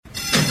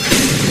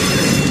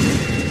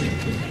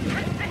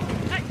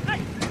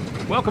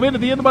Welcome into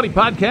the In the Money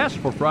podcast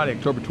for Friday,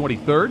 October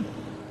 23rd.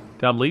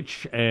 Tom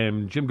Leach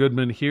and Jim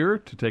Goodman here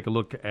to take a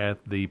look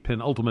at the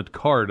penultimate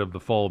card of the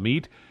fall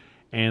meet.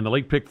 And the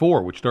late pick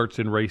 4, which starts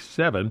in race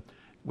 7,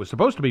 was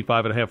supposed to be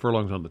 5.5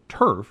 furlongs on the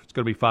turf. It's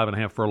going to be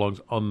 5.5 furlongs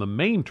on the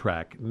main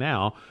track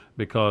now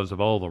because of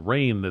all the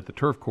rain that the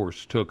turf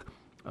course took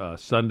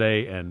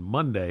Sunday and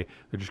Monday.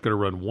 They're just going to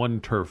run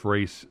one turf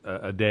race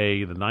a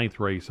day, the 9th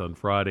race on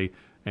Friday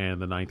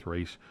and the 9th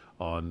race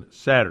on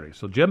Saturday.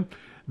 So, Jim,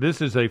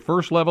 this is a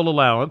first-level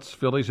allowance,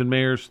 fillies and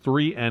mares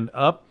 3 and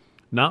up.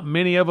 Not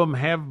many of them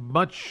have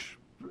much,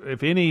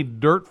 if any,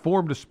 dirt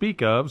form to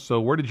speak of, so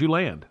where did you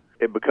land?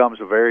 It becomes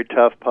a very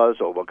tough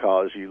puzzle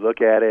because you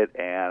look at it,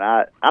 and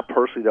I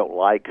personally don't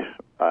like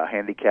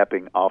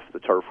handicapping off the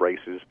turf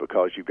races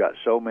because you've got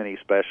so many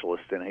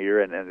specialists in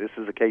here, and this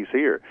is the case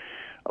here.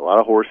 A lot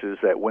of horses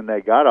that when they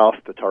got off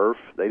the turf,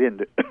 they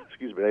didn't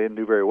they didn't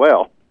do very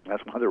well.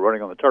 That's why they're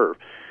running on the turf.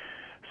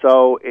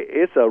 So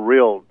it's a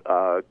real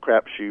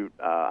crapshoot.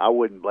 I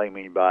wouldn't blame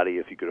anybody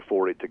if you could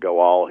afford it to go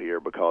all here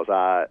because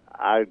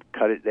I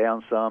cut it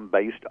down some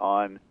based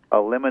on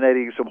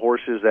eliminating some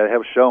horses that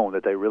have shown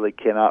that they really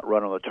cannot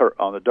run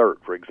on the dirt.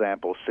 For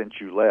example, Since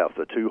You Left,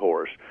 the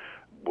 2-horse,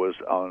 was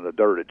on the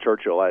dirt at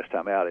Churchill last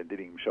time out and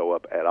didn't even show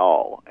up at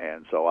all.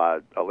 And so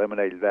I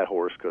eliminated that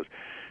horse because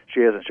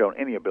she hasn't shown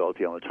any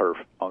ability on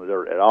the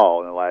dirt at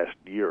all in the last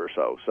year or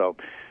so. So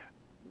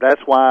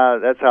that's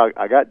how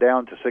I got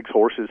down to 6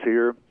 horses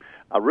here.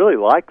 I really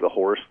like the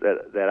horse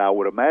that I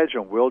would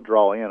imagine will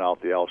draw in off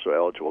the also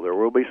eligible. There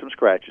will be some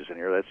scratches in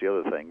here. That's the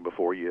other thing.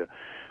 Before you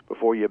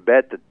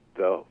bet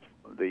the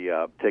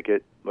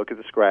ticket, look at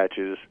the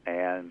scratches,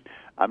 and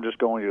I'm just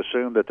going to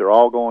assume that they're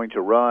all going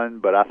to run,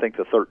 but I think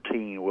the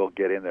 13 will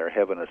get in there,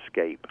 Heaven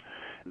Escape.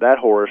 That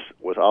horse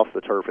was off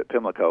the turf at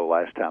Pimlico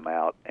last time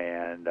out,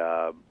 and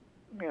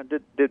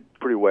did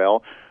pretty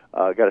well.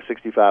 Got a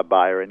 65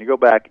 buyer, and you go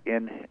back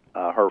in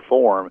her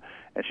form,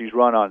 and she's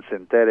run on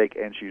synthetic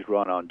and she's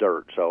run on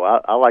dirt. So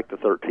I like the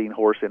 13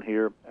 horse in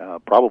here,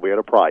 probably at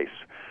a price.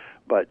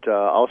 But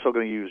also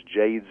going to use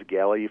Jade's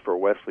Galley for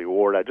Wesley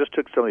Ward. I just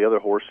took some of the other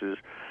horses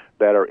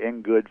that are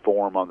in good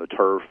form on the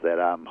turf that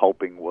I'm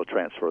hoping will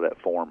transfer that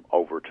form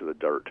over to the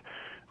dirt.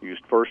 I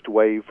used First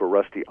Wave for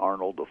Rusty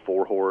Arnold, the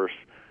 4-horse.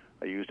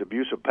 I used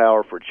Abusive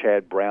Power for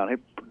Chad Brown.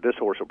 This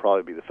horse will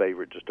probably be the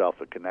favorite just off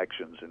the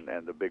connections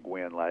and the big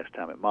win last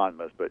time at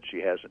Monmouth, but she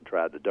hasn't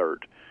tried the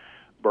dirt.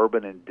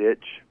 Bourbon and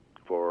Ditch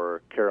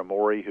for Cara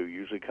Mori, who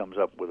usually comes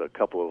up with a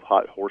couple of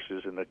hot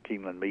horses in the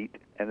Keeneland meet.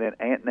 And then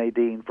Aunt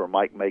Nadine for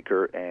Mike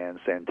Maker and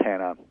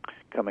Santana,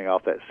 coming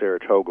off that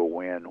Saratoga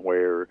win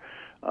where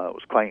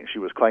she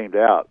was claimed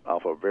out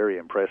off a very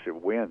impressive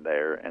win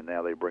there, and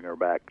now they bring her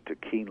back to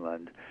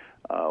Keeneland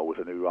with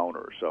a new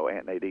owner. So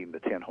Aunt Nadine, the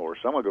 10-horse.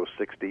 I'm going to go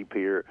 6 deep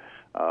here.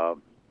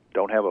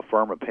 Don't have a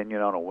firm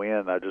opinion on a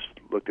win. I just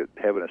looked at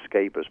Heaven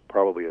Escape as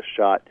probably a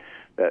shot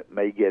that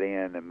may get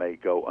in and may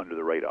go under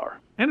the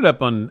radar. Ended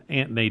up on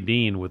Aunt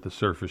Nadine with the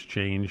surface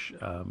change.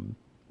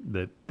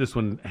 That this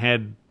one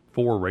had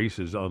 4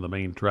 races on the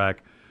main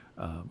track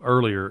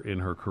earlier in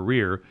her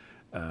career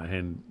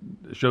and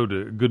showed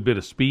a good bit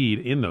of speed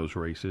in those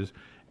races.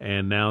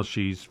 And now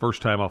she's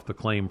first time off the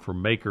claim from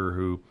Maker,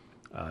 who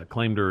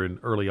claimed her in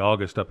early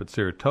August up at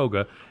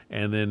Saratoga,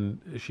 and then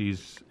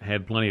she's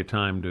had plenty of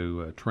time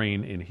to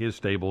train in his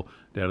stable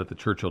down at the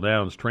Churchill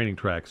Downs training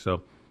track.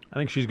 So I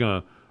think she's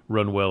going to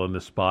run well in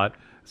this spot.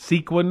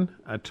 Sequin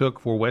I took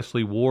for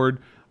Wesley Ward.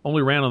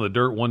 Only ran on the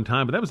dirt one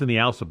time, but that was in the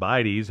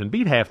Alcibiades and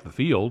beat half the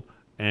field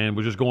and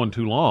was just going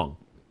too long.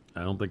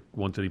 I don't think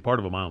once any part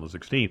of a mile in the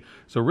 16.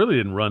 So really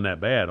didn't run that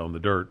bad on the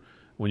dirt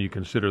when you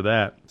consider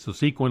that. So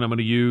Sequin I'm going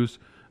to use.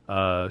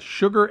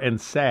 Sugar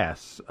and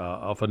Sass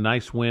off a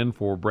nice win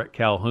for Brett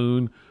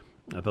Calhoun.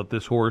 I thought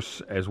this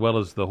horse, as well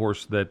as the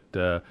horse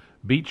that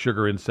beat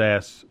Sugar and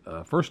Sass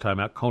first time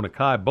out, Kona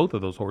Kai, both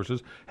of those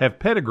horses have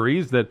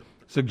pedigrees that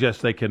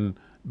suggest they can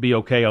be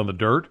okay on the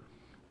dirt.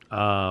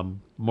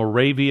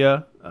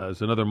 Moravia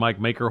is another Mike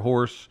Maker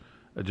horse,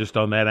 just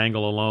on that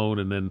angle alone.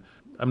 And then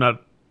I'm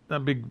not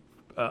big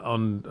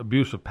on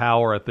Abusive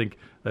Power. I think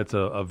that's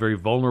a very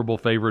vulnerable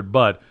favorite,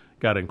 but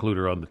got to include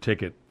her on the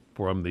ticket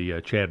from the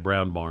Chad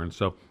Brown barn.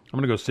 So I'm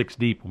going to go 6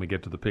 deep when we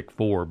get to the pick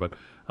 4, but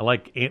I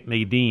like Aunt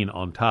Nadine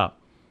on top.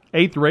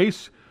 8th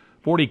race,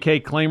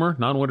 40K Claimer,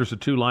 non-winners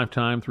of 2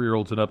 lifetime,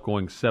 3-year-olds and up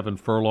going 7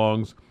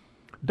 furlongs.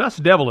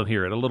 Dust Devil in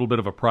here at a little bit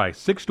of a price,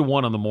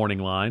 6-1 on the morning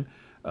line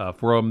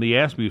from the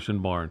Asmussen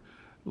barn.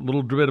 A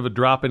little bit of a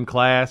drop in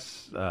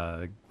class,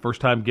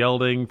 first time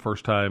gelding,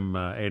 first time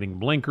adding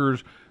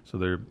blinkers, so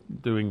they're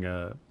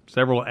doing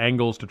several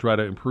angles to try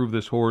to improve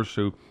this horse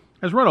who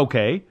has run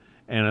okay.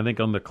 And I think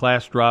on the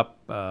class drop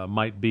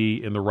might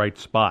be in the right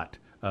spot.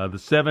 The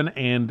 7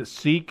 and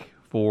Seek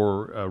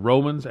for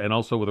Romans, and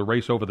also with a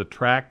race over the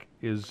track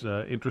is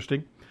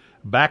interesting.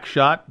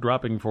 Backshot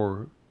dropping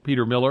for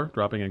Peter Miller,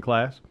 dropping in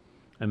class.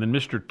 And then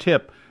Mr.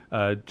 Tip,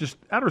 just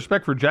out of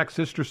respect for Jack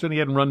Sisterson, he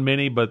hadn't run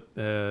many, but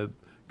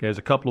he has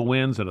a couple of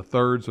wins and a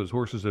third, so his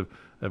horses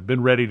have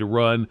been ready to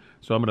run.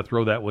 So I'm going to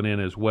throw that one in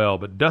as well.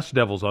 But Dust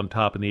Devil's on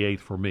top in the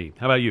 8th for me.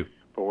 How about you?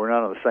 Well, we're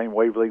not on on the same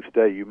wavelength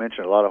today. You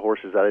mentioned a lot of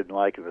horses I didn't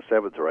like in the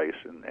 7th race,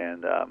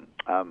 and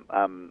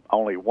I'm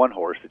only one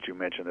horse that you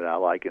mentioned that I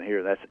like in here,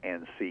 and that's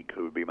Anseek,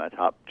 who would be my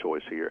top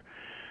choice here.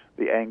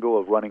 The angle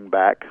of running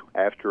back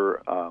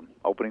after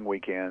opening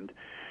weekend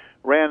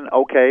ran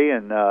okay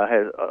and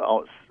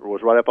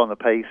was right up on the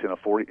pace in a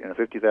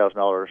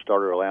 $50,000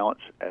 starter allowance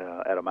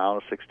at a mile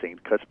and 16.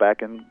 Cuts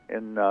back in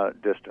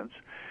distance,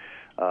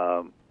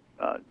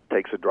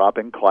 takes a drop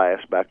in class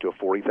back to a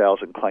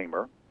 40,000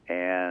 claimer,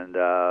 and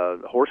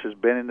the horse has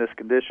been in this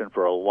condition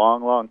for a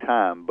long, long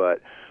time, but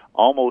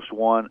almost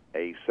won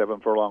a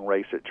 7-furlong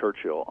race at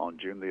Churchill on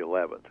June the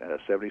 11th, and a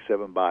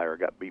 77 buyer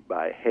got beat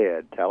by a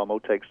head.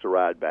 Talamo takes the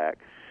ride back.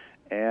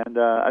 And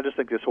I just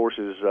think this horse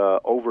is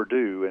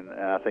overdue, and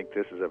I think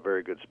this is a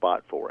very good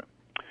spot for him.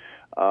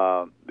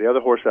 The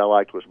other horse I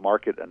liked was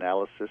Market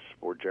Analysis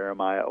for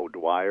Jeremiah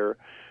O'Dwyer,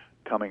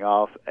 coming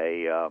off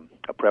a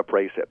prep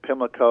race at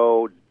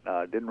Pimlico.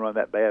 Didn't run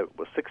that bad. It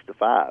was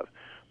 6-5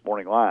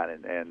 morning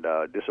line, and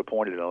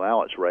disappointed in an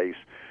allowance race.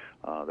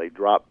 They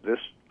dropped this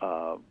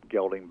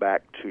gelding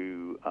back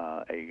to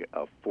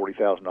a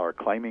 $40,000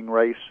 claiming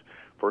race.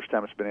 First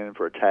time it's been in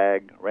for a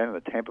tag. Ran in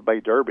the Tampa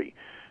Bay Derby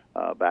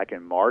back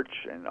in March,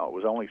 and it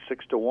was only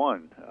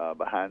 6-1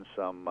 behind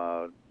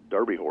some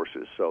Derby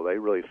horses. So they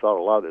really thought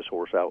a lot of this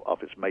horse out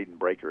off its maiden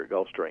breaker at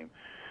Gulfstream.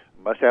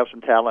 Must have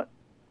some talent.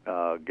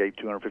 Gave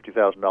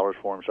 $250,000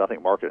 for him, so I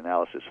think Market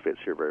Analysis fits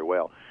here very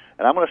well.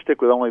 And I'm going to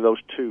stick with only those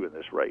two in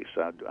this race.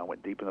 I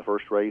went deep in the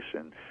first race,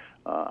 and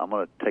I'm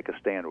going to take a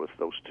stand with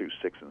those 2,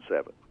 6, and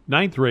 7.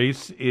 9th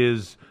race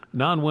is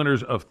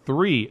non-winners of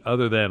 3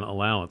 other than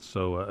allowance,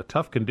 so a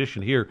tough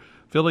condition here.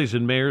 Fillies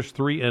and mares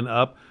 3 and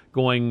up,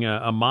 going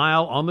a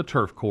mile on the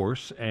turf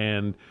course,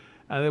 and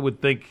I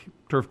would think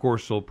turf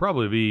course will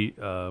probably be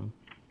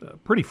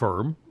pretty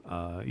firm,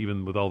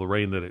 even with all the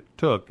rain that it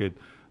took. It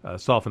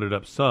softened it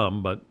up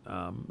some, but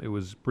it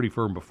was pretty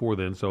firm before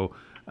then, so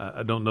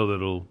I don't know that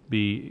it'll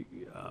be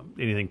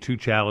anything too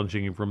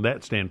challenging from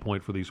that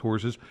standpoint for these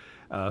horses.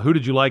 Who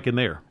did you like in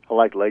there? I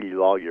like Lady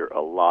Lawyer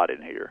a lot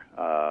in here.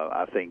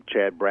 I think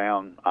Chad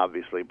Brown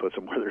obviously puts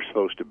them where they're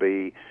supposed to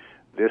be.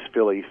 This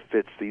filly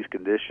fits these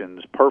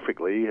conditions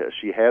perfectly.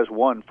 She has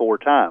won 4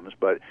 times,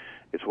 but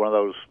it's one of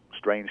those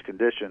strange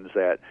conditions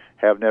that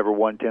have never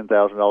won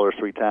 $10,000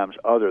 3 times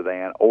other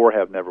than, or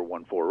have never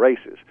won 4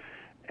 races.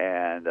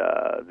 And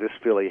this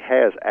filly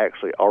has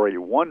actually already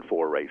won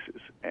 4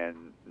 races, and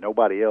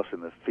nobody else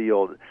in the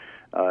field,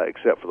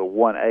 except for the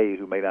 1A,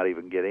 who may not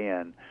even get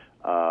in,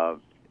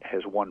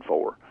 has won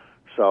 4.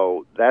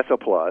 So that's a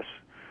plus.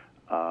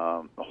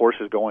 The horse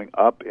is going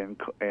up in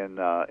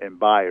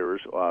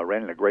buyers.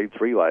 Ran in a grade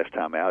 3 last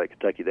time out at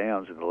Kentucky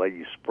Downs in the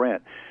ladies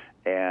sprint,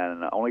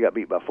 and only got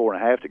beat by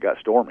 4.5 to Got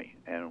Stormy.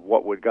 And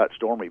what would Got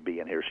Stormy be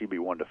in here? She'd be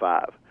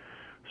 1-5.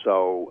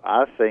 So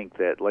I think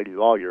that Lady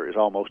Lawyer is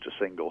almost a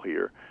single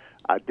here.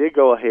 I did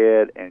go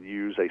ahead and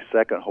use a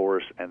second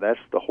horse, and that's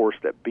the horse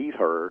that beat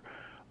her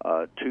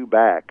 2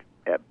 back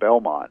at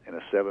Belmont in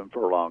a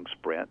 7-furlong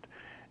sprint,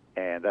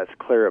 and that's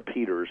Clara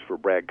Peters for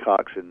Brad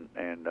Cox and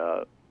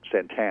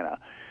Santana.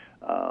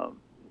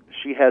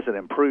 She hasn't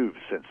improved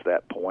since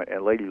that point,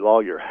 and Lady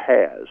Lawyer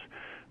has.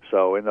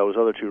 So in those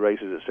other 2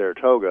 races at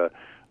Saratoga,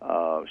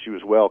 she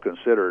was well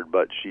considered,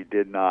 but she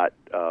did not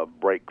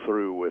break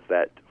through with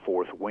that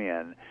 4th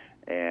win,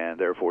 and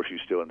therefore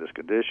she's still in this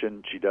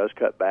condition. She does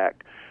cut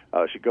back.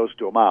 She goes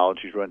to a mile, and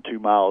she's run 2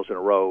 miles in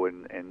a row,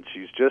 and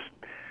she's just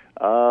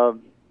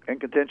in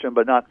contention,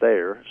 but not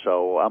there.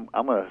 So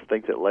I'm going to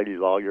think that Lady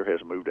Lawyer has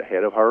moved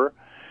ahead of her.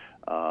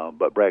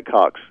 But Brad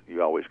Cox,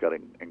 you always got to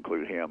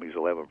include him. He's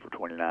 11 for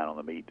 29 on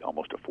the meet,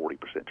 almost a 40%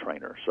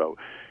 trainer. So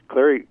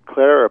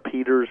Clara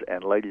Peters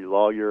and Lady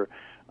Lawyer,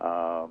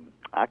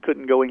 I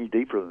couldn't go any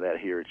deeper than that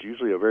here. It's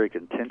usually a very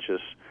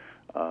contentious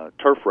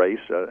turf race,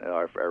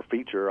 our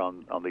feature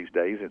on these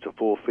days. It's a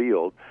full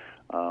field.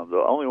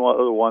 The only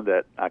other one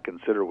that I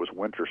consider was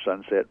Winter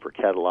Sunset for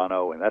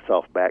Catalano, and that's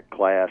off back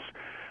class.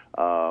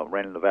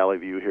 Ran in the Valley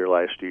View here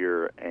last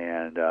year,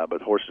 and but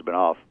the horse has been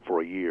off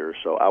for a year,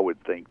 so I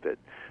would think that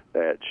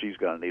she's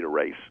going to need a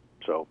race.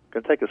 So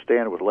going to take a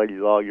stand with Lady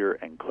Lawyer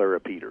and Clara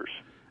Peters.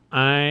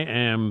 I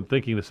am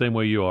thinking the same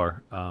way you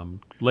are.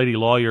 Lady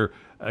Lawyer,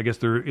 I guess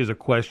there is a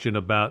question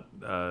about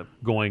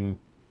going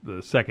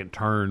the second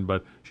turn,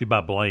 but she's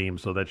by Blame,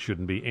 so that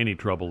shouldn't be any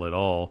trouble at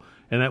all.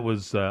 And that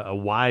was a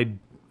wide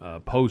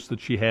post that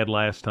she had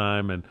last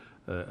time, and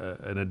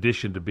in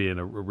addition to being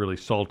a really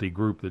salty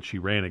group that she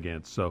ran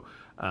against. So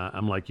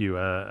I'm like you.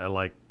 I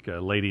like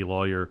Lady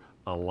Lawyer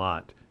a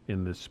lot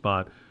in this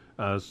spot.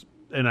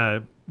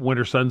 And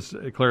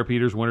Clara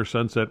Peters, Winter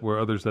Sunset were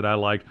others that I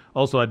liked.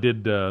 Also, I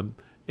did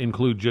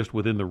include just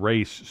within the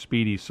race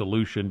Speedy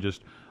Solution,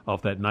 just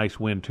off that nice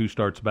win 2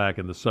 starts back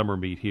in the summer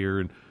meet here.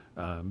 And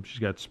she's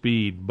got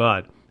speed,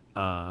 but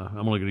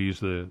I'm only going to use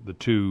the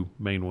 2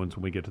 main ones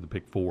when we get to the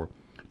pick 4.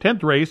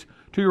 10th race,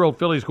 2-year-old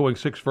fillies going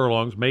 6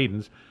 furlongs,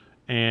 maidens.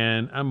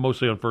 And I'm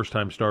mostly on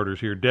first-time starters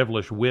here.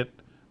 Devilish Wit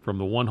from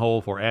the 1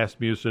 hole for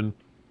Asmussen.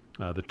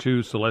 The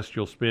 2,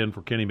 Celestial Spin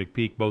for Kenny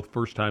McPeak, both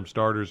first-time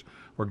starters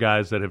for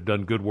guys that have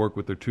done good work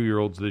with their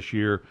 2-year-olds this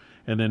year.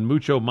 And then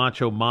Mucho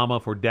Macho Mama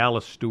for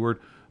Dallas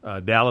Stewart.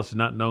 Dallas is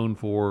not known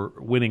for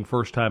winning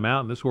first time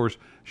out, and this horse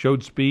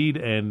showed speed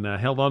and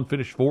held on,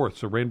 finished 4th,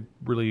 so ran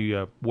really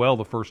well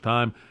the first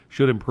time.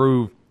 Should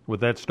improve with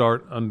that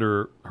start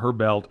under her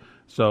belt.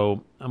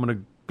 So I'm going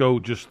to go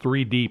just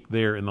 3 deep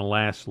there in the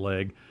last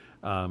leg.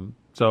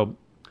 So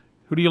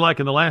who do you like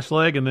in the last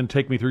leg, and then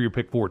take me through your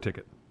pick 4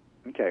 ticket.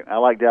 Okay, I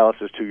like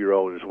Dallas's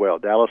 2-year-old as well.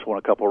 Dallas won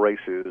a couple of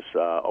races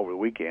over the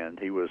weekend.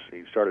 He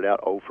started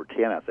out 0 for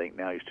 10, I think.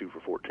 Now he's 2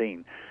 for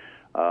 14.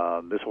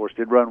 This horse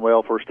did run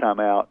well first time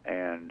out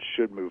and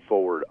should move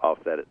forward off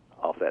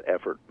that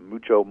effort.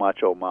 Mucho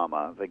Macho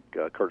Mama. I think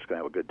Kurt's going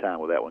to have a good time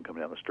with that one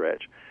coming down the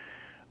stretch.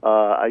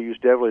 I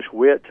used Devilish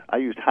Wit. I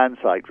used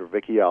Hindsight for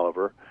Vicky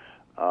Oliver.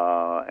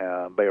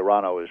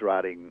 Bejarano was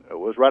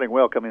riding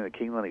well coming into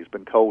Keeneland. He's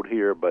been cold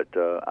here, but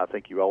I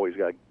think you always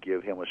got to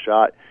give him a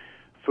shot.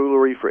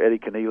 Foolery for Eddie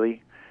Keneally,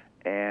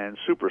 and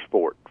Super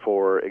Sport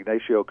for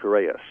Ignacio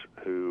Correas,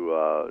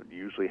 who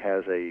usually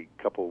has a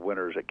couple of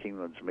winners at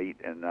Keeneland's meet,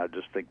 and I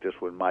just think this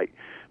one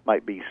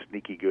might be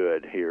sneaky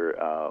good here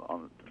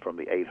from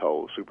the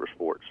 8-hole Super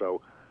Sport.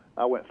 So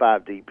I went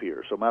 5 deep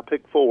here. So my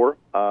pick 4,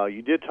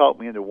 you did talk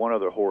me into one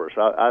other horse.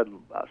 I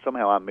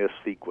somehow I missed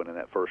Sequin in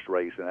that first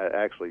race, and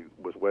actually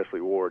with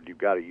Wesley Ward, you've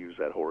got to use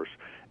that horse.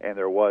 And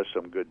there was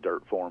some good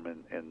dirt form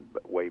in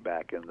way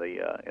back in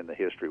the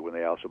history when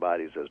the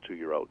Alcibiades as a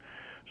 2-year-old.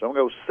 So I'm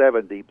going to go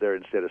 7 deep there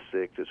instead of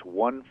 6. It's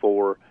 1,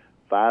 4,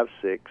 5,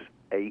 6,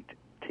 8,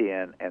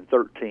 10, and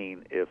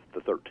 13 if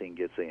the 13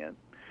 gets in.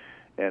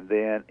 And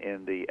then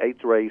in the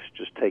 8th race,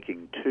 just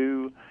taking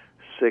 2,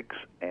 6,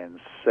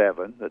 and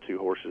 7, the 2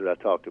 horses that I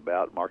talked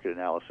about, Market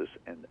Analysis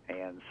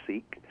and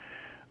Seek.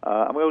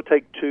 I'm going to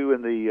take 2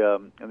 in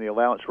the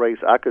allowance race.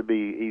 I could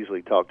be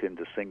easily talked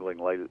into singling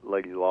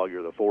Lady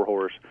Lawyer, the 4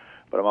 horse,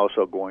 but I'm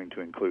also going to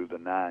include the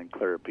 9,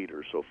 Clara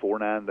Peters. So 4,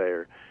 9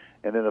 there.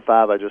 And then the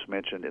 5 I just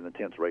mentioned in the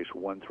 10th race,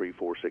 1, 3,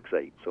 4, 6,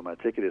 8. So my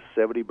ticket is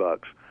 $70,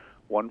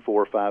 1,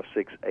 4, 5,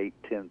 6, 8,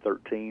 10,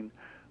 13,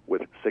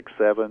 with 6,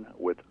 7,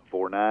 with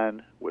 4,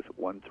 9, with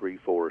 1, 3,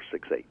 4,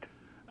 6, 8.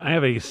 I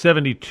have a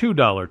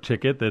 $72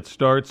 ticket that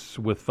starts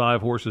with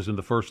 5 horses in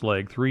the first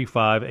leg, 3,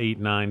 5, 8,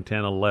 9,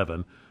 10,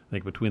 11. I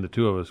think between the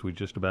 2 of us, we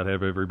just about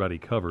have everybody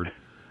covered.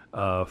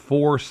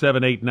 4,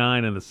 7, 8,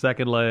 9 in the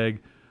second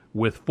leg,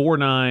 with 4,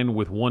 9,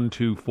 with 1,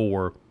 2,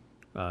 4.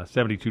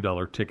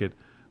 $72 ticket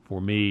for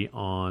me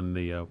on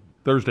the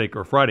Thursday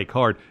or Friday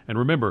card. And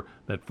remember,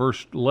 that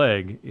first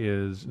leg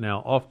is now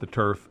off the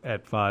turf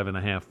at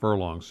 5.5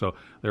 furlongs. So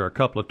there are a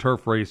couple of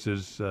turf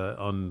races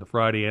on the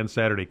Friday and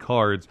Saturday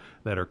cards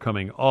that are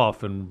coming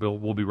off and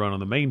will be run on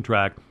the main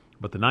track,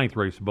 but the 9th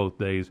race both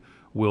days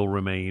will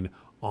remain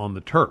on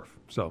the turf.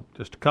 So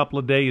just a couple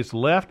of days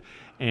left,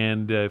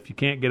 and if you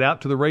can't get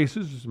out to the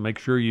races, make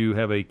sure you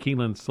have a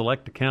Keeneland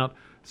Select account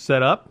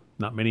set up.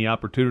 Not many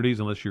opportunities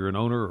unless you're an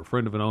owner or a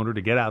friend of an owner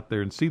to get out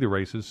there and see the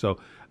races. So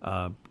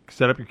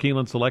set up your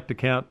Keeneland Select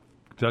account.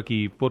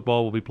 Kentucky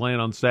football will be playing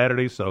on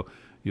Saturday, so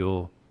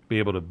you'll be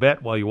able to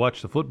bet while you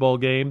watch the football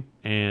game,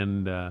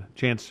 and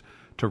chance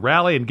to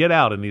rally and get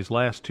out in these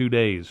last 2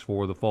 days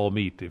for the fall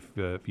meet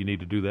if you need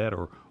to do that,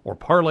 or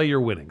parlay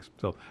your winnings.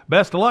 So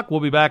best of luck.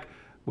 We'll be back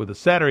with a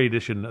Saturday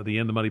edition of the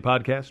In the Money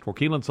podcast for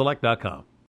KeenelandSelect.com.